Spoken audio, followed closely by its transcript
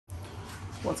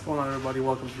What's going on, everybody?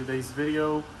 Welcome to today's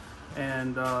video.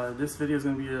 And this video is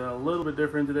going to be a little bit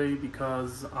different today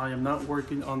because I am not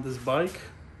working on this bike.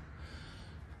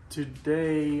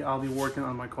 Today I'll be working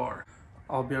on my car.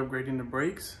 I'll be upgrading the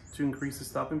brakes to increase the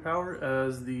stopping power,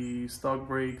 as the stock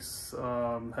brakes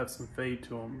have some fade to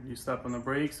them. You step on the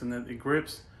brakes and then it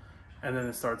grips and then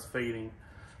it starts fading.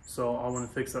 So I want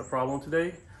to fix that problem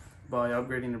today by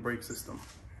upgrading the brake system.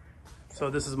 So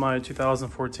this is my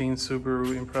 2014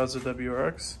 Subaru Impreza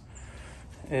WRX.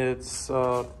 It's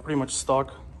pretty much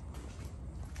stock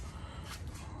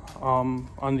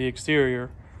on the exterior,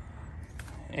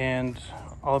 and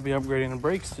I'll be upgrading the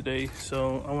brakes today.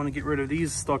 So I want to get rid of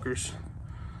these stuckers.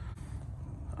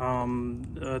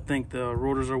 I think the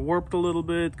rotors are warped a little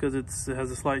bit because it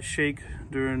has a slight shake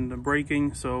during the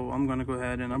braking, so I'm going to go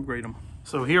ahead and upgrade them.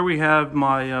 So here we have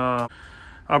my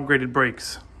upgraded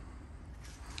brakes.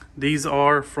 These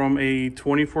are from a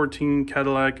 2014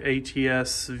 Cadillac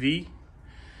ATS-V.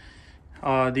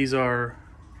 These are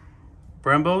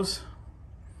Brembos.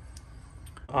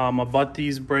 I bought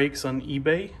these brakes on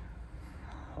eBay.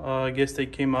 I guess they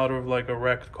came out of like a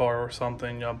wrecked car or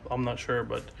something. I'm not sure,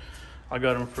 but I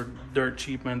got them for dirt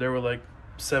cheap, man. They were like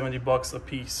 70 bucks a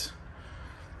piece.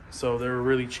 So they were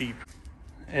really cheap.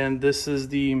 And this is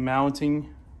the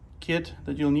mounting kit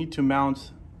that you'll need to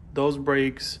mount those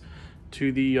brakes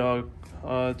to the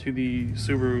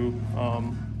Subaru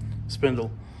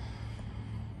spindle.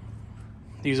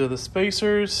 These are the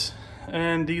spacers,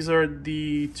 and these are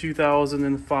the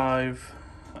 2005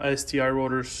 STI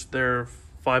rotors. They're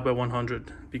 5x100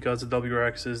 because the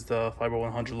WRX is the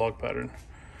 5x100 log pattern.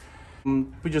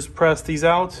 We just press these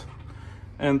out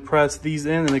and press these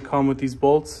in, and they come with these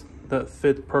bolts that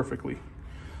fit perfectly.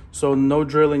 So no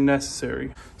drilling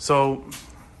necessary. So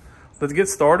let's get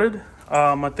started.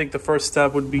 I think the first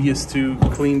step would be just to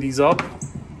clean these up.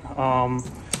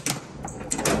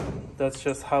 That's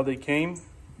just how they came.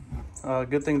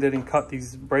 Good thing they didn't cut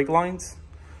these brake lines.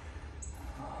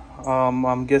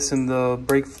 I'm guessing the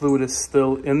brake fluid is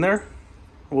still in there.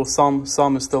 Well, some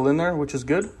is still in there, which is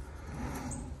good.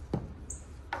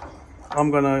 I'm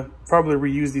gonna probably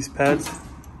reuse these pads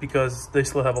because they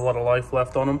still have a lot of life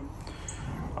left on them.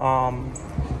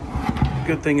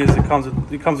 Good thing is it comes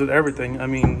with everything. I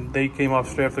mean, they came off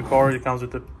straight off the car. It comes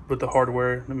with the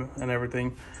hardware and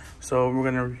everything. So we're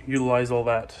gonna utilize all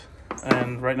that.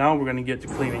 And right now we're gonna get to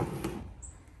cleaning.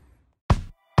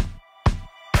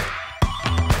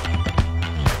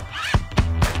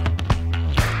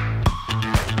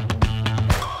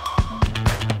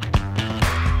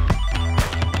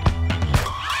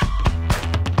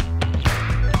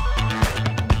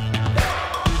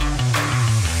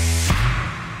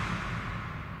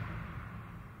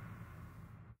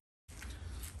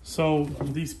 So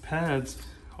these pads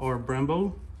are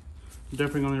Brembo.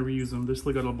 Definitely gonna reuse them. They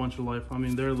still got a bunch of life. I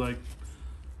mean, they're like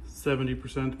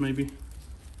 70% maybe.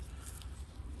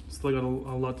 Still got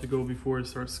a lot to go before it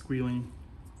starts squealing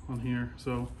on here.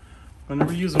 So I'm gonna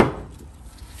reuse them.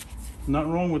 Not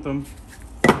wrong with them.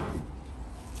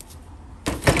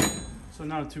 So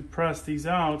now to press these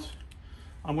out,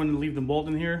 I'm gonna leave the bolt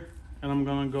in here, and I'm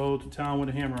gonna go to town with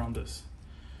a hammer on this,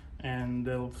 and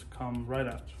they'll come right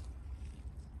out.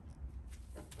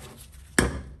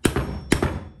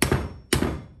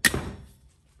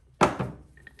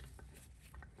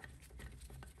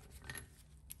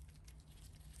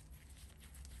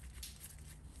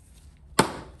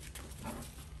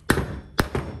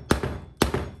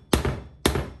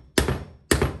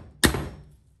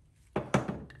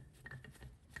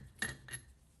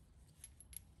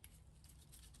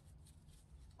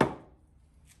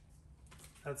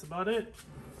 That's about it.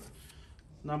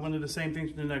 Now I'm going to do the same thing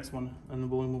to the next one, and then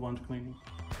we'll move on to cleaning.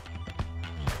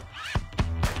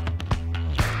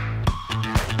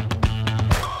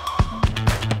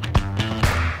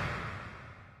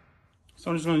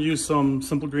 So I'm just going to use some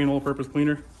Simple Green all-purpose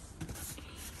cleaner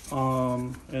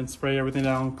and spray everything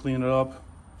down, clean it up,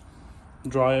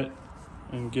 dry it,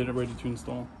 and get it ready to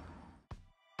install.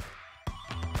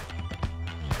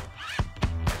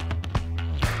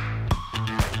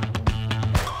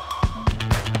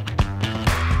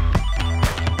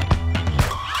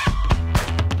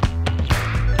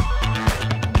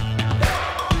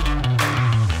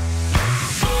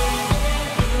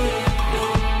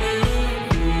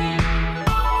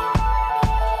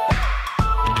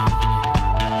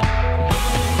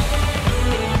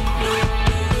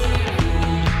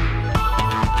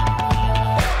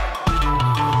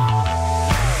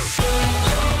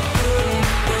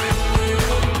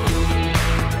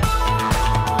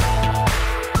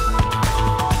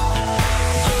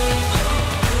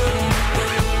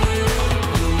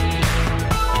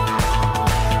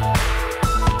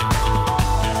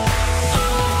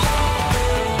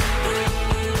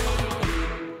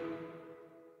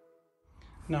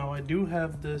 I do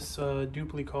have this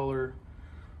duplicolor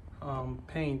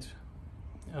paint,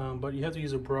 but you have to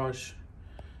use a brush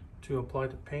to apply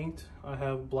the paint. I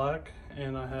have black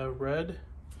and I have red,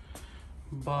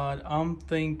 but I'm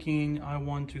thinking I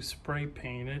want to spray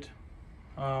paint it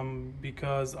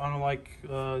because I don't like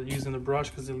using the brush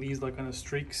because it leaves like kind of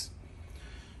streaks.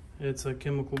 It's a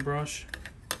chemical brush,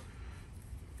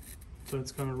 so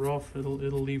it's kind of rough. It'll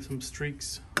leave some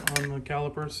streaks on the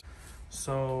calipers.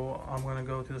 So I'm gonna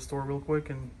go to the store real quick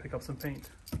and pick up some paint.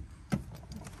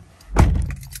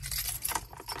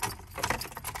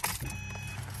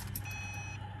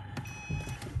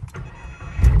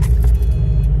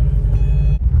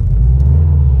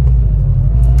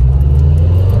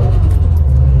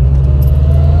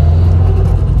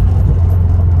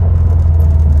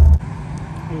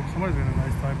 Somebody's got a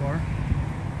nice tie bar.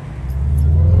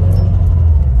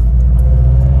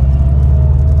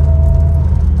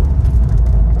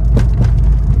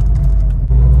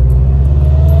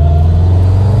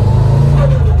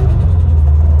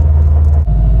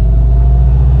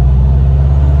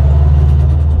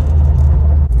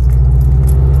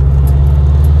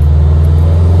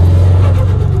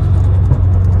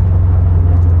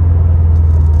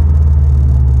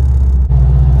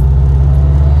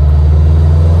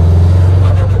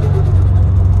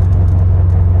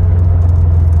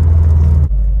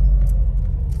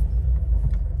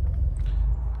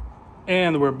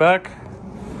 And we're back.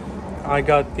 I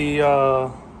got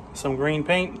the some green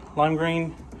paint, lime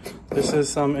green. This is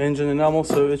some engine enamel,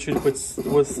 so it should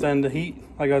withstand the heat.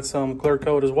 I got some clear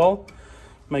coat as well,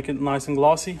 make it nice and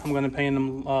glossy. I'm going to paint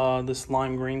them this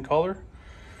lime green color.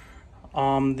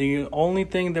 The only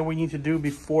thing that we need to do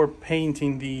before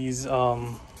painting these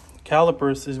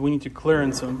calipers is we need to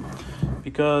clearance them,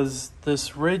 because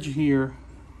this ridge here,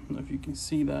 I don't know if you can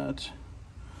see that.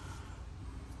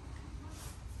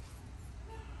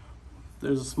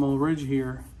 There's a small ridge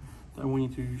here that we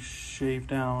need to shave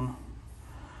down.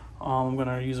 I'm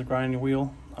gonna use a grinding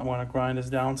wheel. I wanna grind this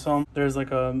down some. There's like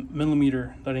a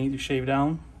millimeter that I need to shave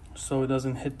down so it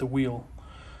doesn't hit the wheel,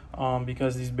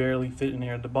 because these barely fit in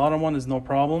here. The bottom one is no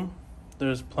problem.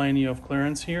 There's plenty of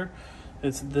clearance here.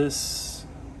 It's this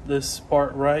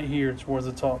part right here towards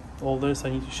the top. All this I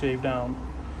need to shave down.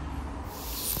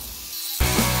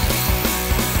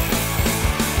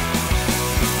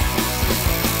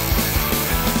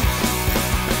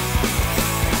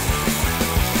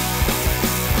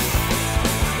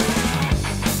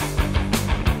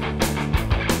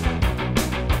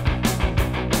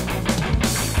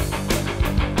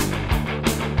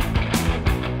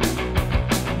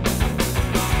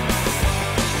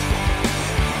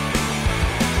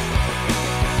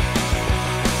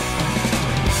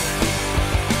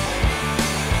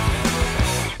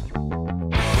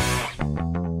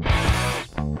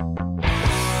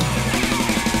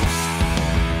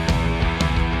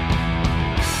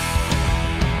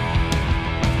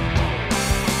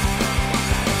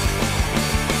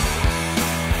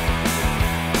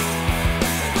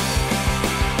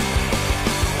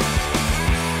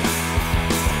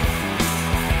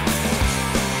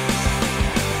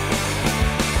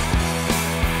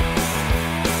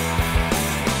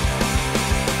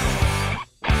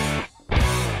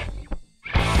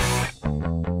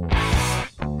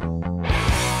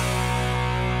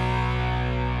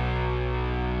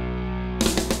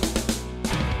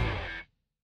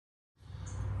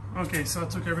 Okay, so I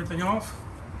took everything off.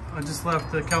 I just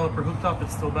left the caliper hooked up.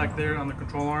 It's still back there on the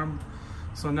control arm.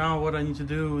 So now what I need to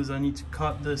do is I need to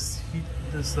cut this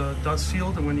dust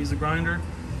shield. I'm going to use a grinder.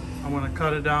 I'm going to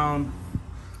cut it down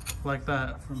like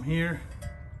that from here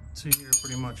to here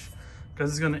pretty much, because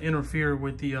it's going to interfere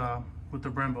with the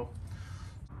Brembo.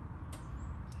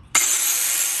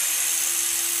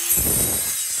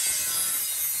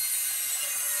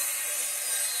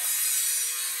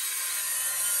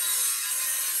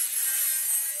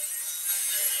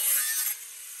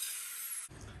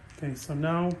 Okay, so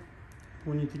now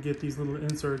we need to get these little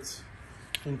inserts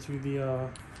into the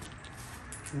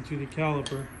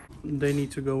caliper. They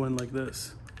need to go in like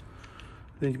this.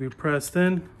 They need to be pressed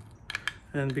in,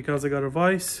 and because I got a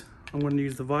vise, I'm going to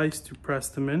use the vise to press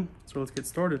them in. So let's get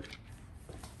started.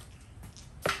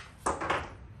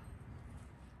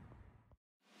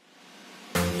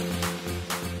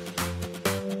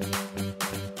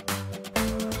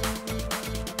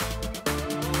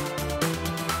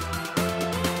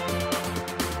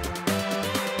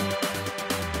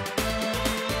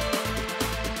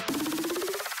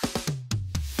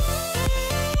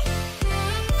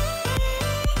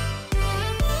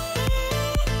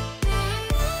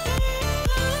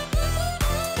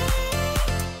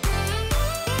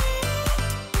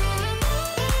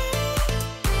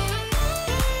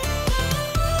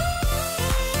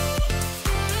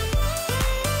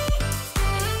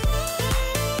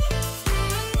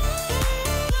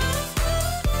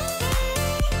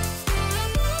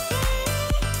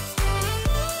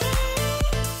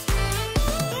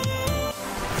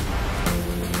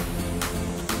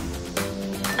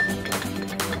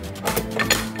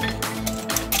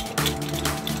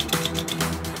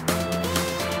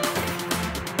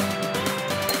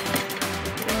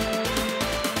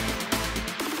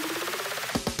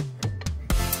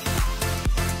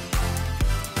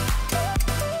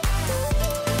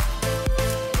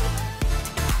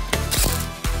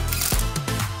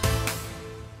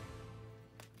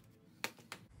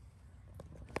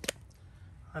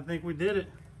 I think we did it.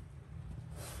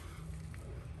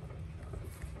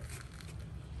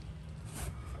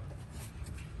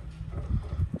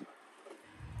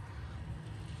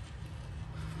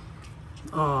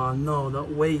 Oh no,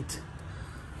 that weight.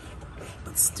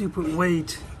 That stupid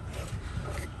weight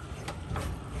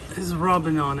is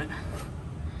rubbing on it.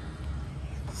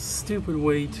 Stupid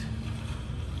weight.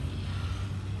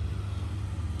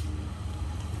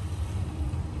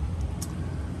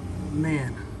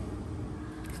 Man.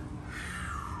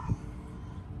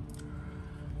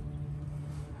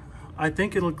 I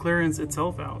think it'll clearance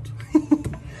itself out.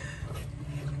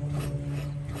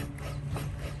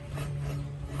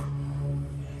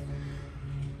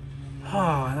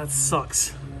 Ah, that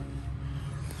sucks.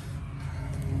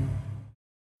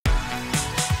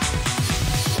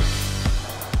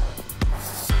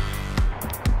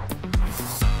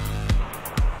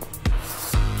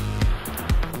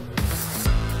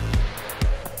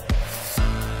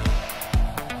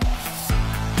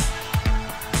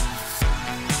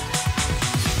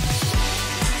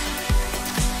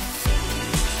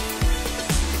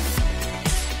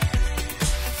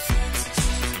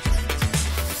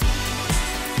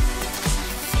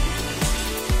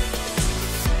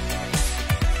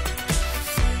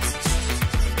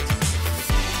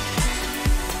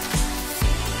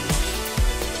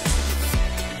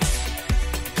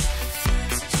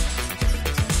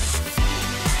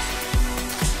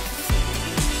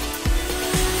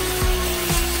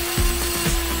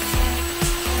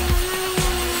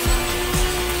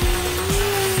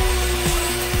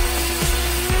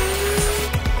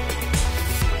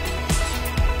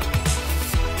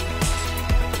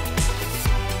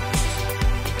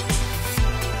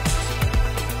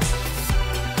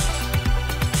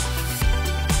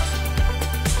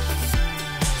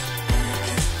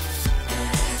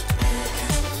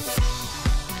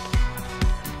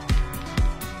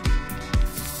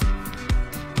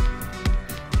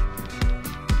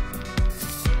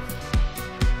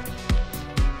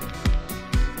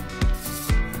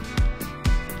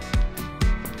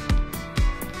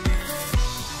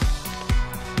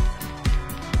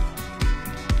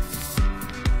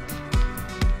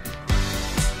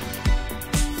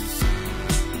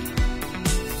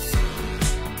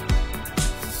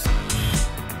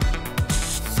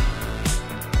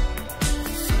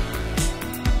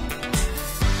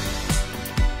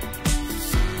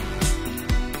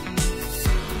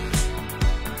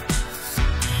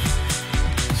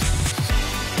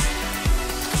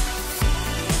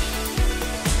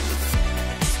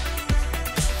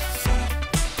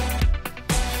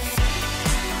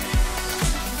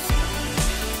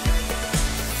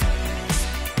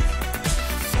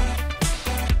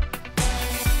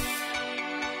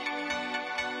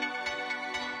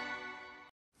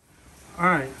 All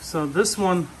right, so this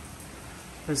one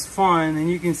is fine, and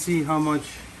you can see how much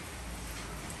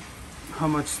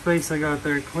space I got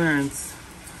there clearance.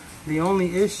 The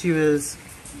only issue is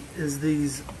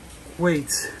these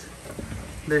weights.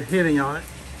 They're hitting on it,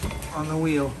 on the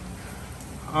wheel.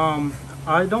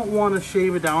 I don't want to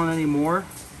shave it down anymore.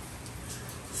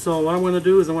 So what I'm going to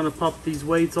do is I'm going to pop these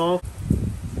weights off.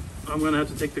 I'm going to have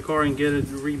to take the car and get it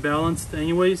rebalanced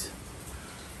anyways.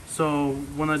 So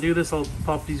when I do this, I'll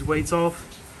pop these weights off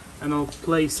and I'll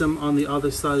place them on the other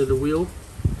side of the wheel.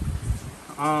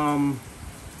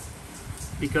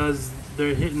 Because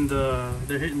they're hitting the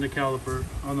caliper.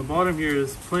 On the bottom here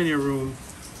is plenty of room,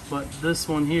 but this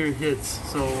one here hits,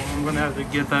 so I'm gonna have to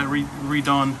get that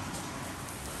redone.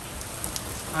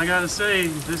 I gotta say,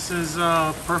 this is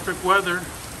perfect weather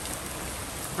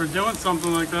for doing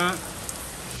something like that.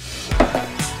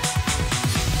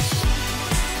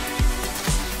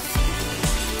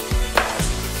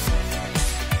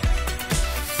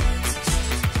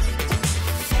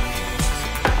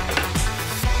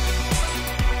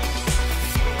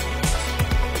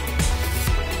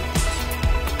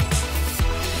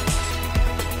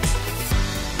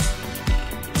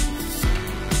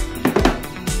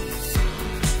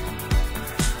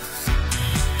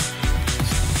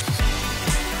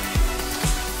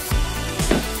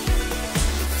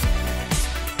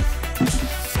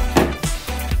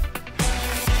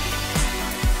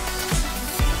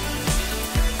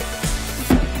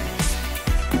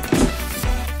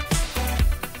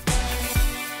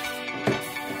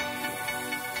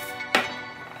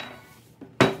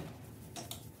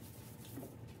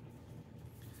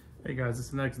 Hey guys, it's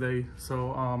the next day.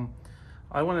 So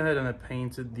I went ahead and I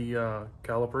painted the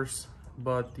calipers,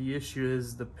 but the issue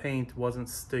is the paint wasn't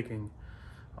sticking.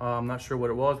 I'm not sure what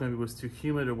it was. Maybe it was too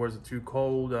humid or was it too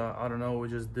cold? I don't know. It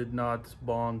just did not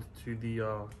bond to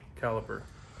the caliper.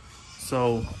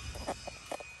 So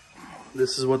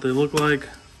this is what they look like.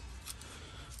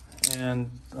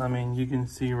 And I mean, you can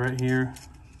see right here,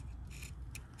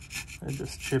 it's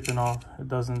just chipping off. It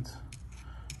doesn't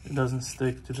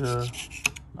stick to the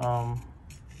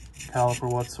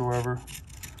caliper whatsoever.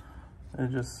 It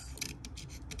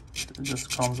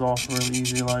just comes off really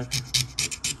easy, like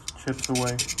chips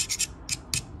away.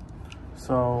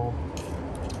 So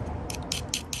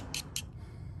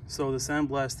the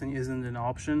sandblasting isn't an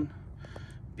option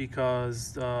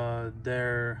because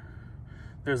there's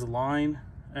a line,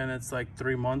 and it's like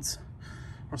 3 months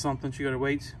or something you gotta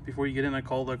wait before you get in. I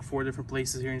called like 4 different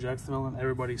places here in Jacksonville, and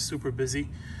everybody's super busy.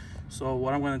 So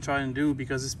what I'm gonna try and do,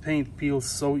 because this paint peels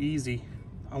so easy,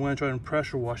 I'm gonna try and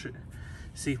pressure wash it.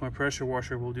 See if my pressure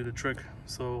washer will do the trick.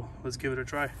 So let's give it a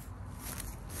try.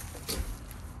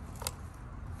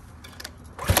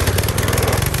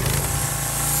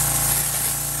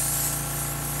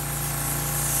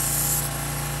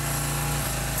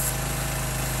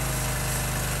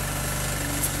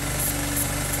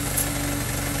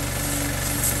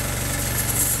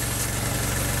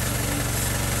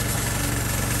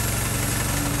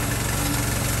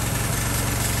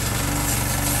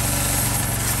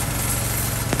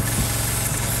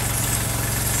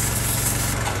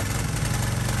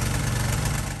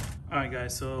 Alright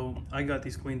guys, so I got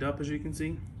these cleaned up, as you can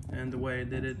see, and the way I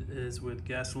did it is with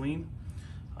gasoline.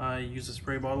 I used a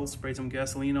spray bottle, sprayed some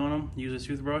gasoline on them, used a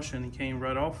toothbrush, and it came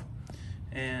right off.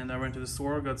 And I went to the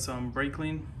store, got some brake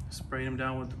clean, sprayed them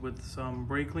down with some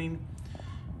brake clean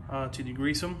to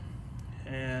degrease them.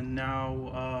 And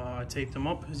now I taped them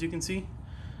up, as you can see.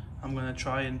 I'm going to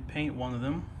try and paint one of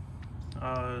them,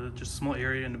 just a small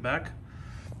area in the back.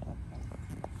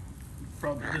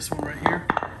 Probably this one right here.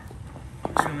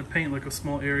 Just going to paint like a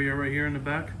small area right here in the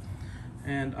back,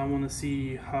 and I want to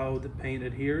see how the paint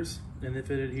adheres, and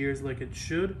if it adheres like it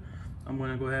should, I'm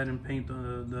going to go ahead and paint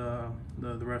the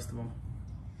rest of them.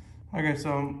 Okay,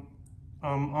 so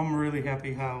I'm really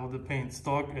happy how the paint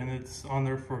stuck and it's on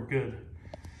there for good.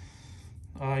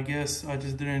 I guess I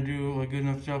just didn't do a good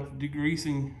enough job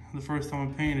degreasing the first time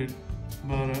I painted,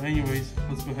 but anyways,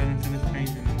 let's go ahead and finish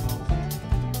painting them both.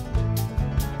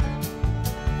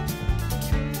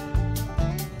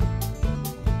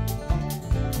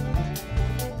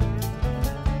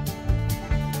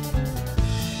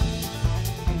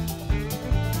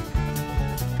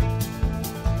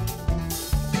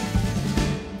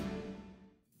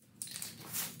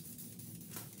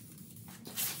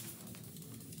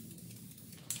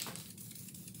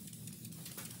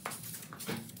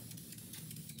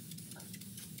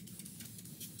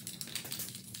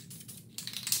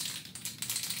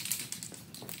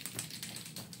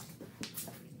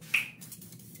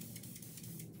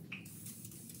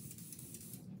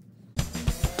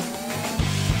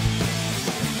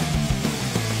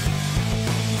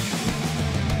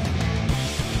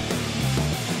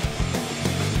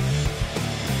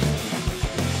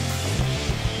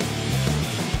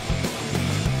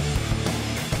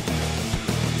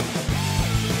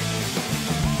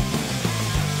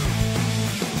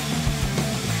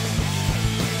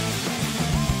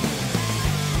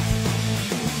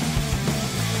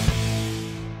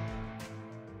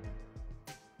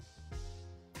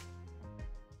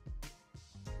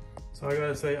 So I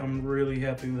gotta say, I'm really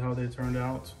happy with how they turned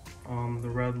out. The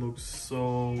red looks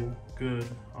so good.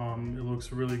 It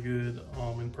looks really good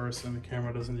in person. The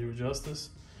camera doesn't do it justice.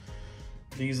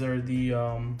 These are the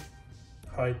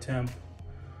high temp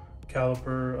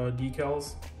caliper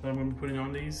decals that I'm gonna be putting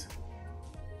on these.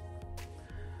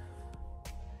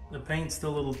 The paint's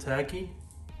still a little tacky.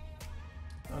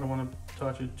 I don't want to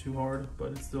touch it too hard,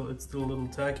 but it's still a little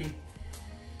tacky.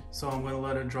 So I'm gonna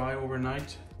let it dry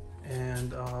overnight,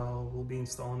 and we'll be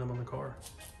installing them on the car.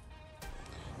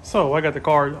 So I got the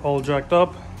car all jacked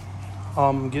up.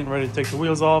 I'm getting ready to take the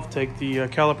wheels off, take the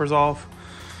calipers off.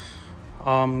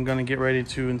 I'm gonna get ready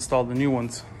to install the new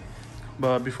ones.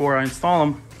 But before I install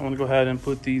them, I want to go ahead and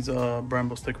put these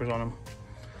Brembo stickers on them.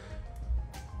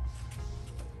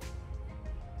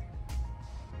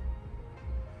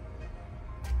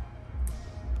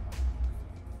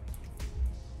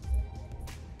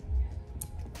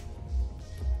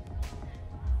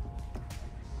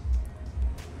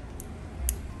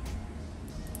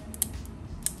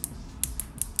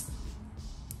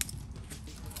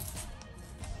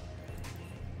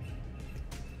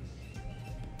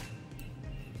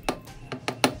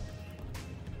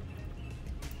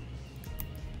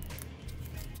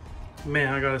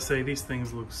 Man, I gotta say, these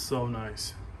things look so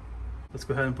nice. Let's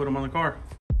go ahead and put them on the car.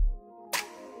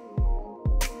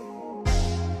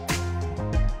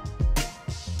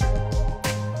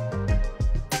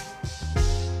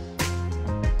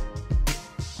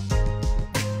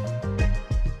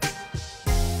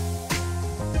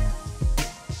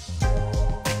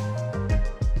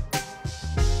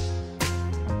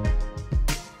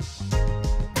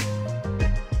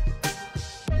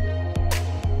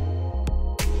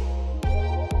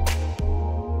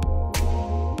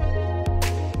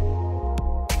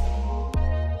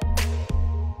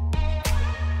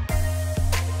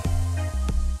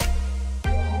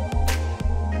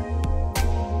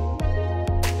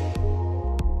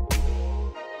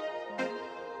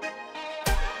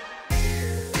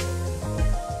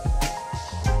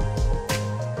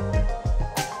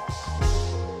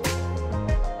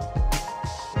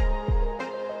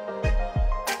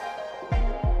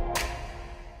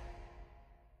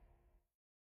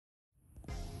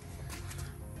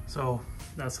 So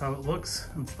that's how it looks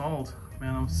installed.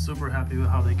 Man, I'm super happy with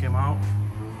how they came out.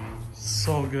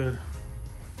 So good.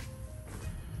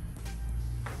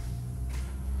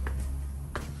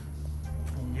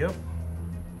 Yep.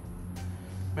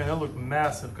 Man, they look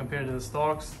massive compared to the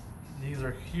stocks. These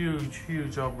are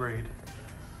huge upgrade.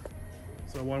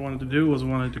 So what I wanted to do was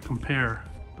wanted to compare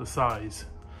the size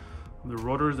of the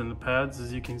rotors and the pads.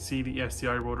 As you can see, the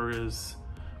STI rotor is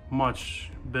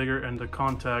much bigger, and the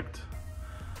contact,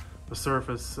 the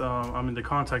surface, the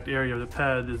contact area of the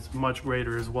pad is much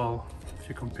greater as well. If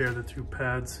you compare the two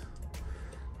pads,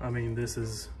 I mean, this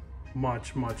is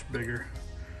much bigger.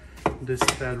 This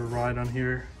pad will ride on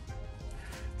here.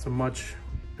 It's a much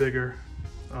bigger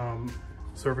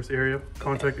surface area,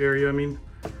 contact area, I mean,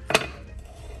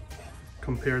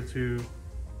 compared to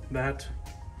that.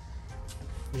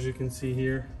 As you can see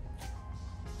here,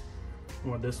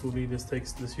 what this will be, this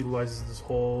utilizes this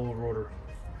whole rotor,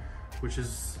 which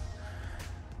is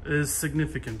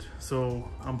significant. So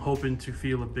I'm hoping to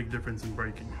feel a big difference in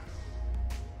braking.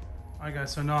 Alright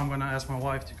guys, so now I'm gonna ask my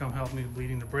wife to come help me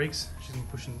bleeding the brakes. She's been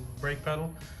pushing the brake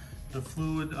pedal. The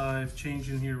fluid I've changed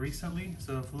in here recently,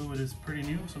 so the fluid is pretty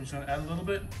new, so I'm just gonna add a little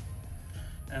bit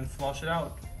and flush it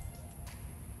out.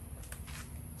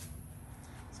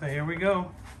 So here we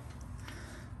go.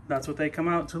 That's what they come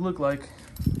out to look like.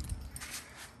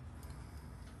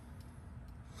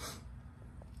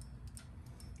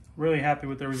 Really happy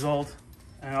with the result,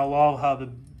 and I love how the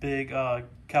big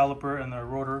caliper and the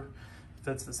rotor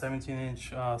fits the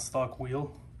 17-inch stock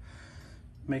wheel.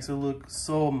 Makes it look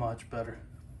so much better.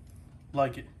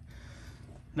 Like it.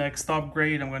 Next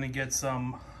upgrade, I'm going to get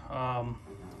some,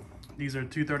 these are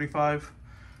 235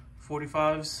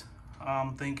 45s.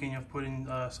 I'm thinking of putting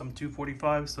some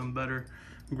 245s, some better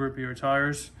grippier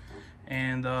tires,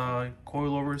 and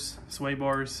coilovers, sway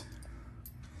bars,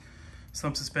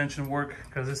 some suspension work,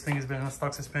 because this thing has been on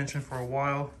stock suspension for a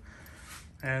while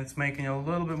and it's making a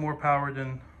little bit more power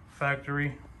than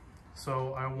factory.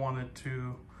 So I wanted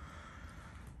to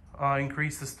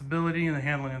increase the stability and the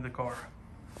handling of the car.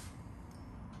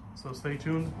 So stay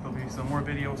tuned, there'll be some more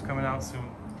videos coming out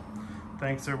soon.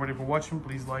 Thanks everybody for watching.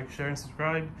 Please like, share, and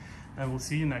subscribe, and we'll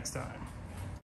see you next time.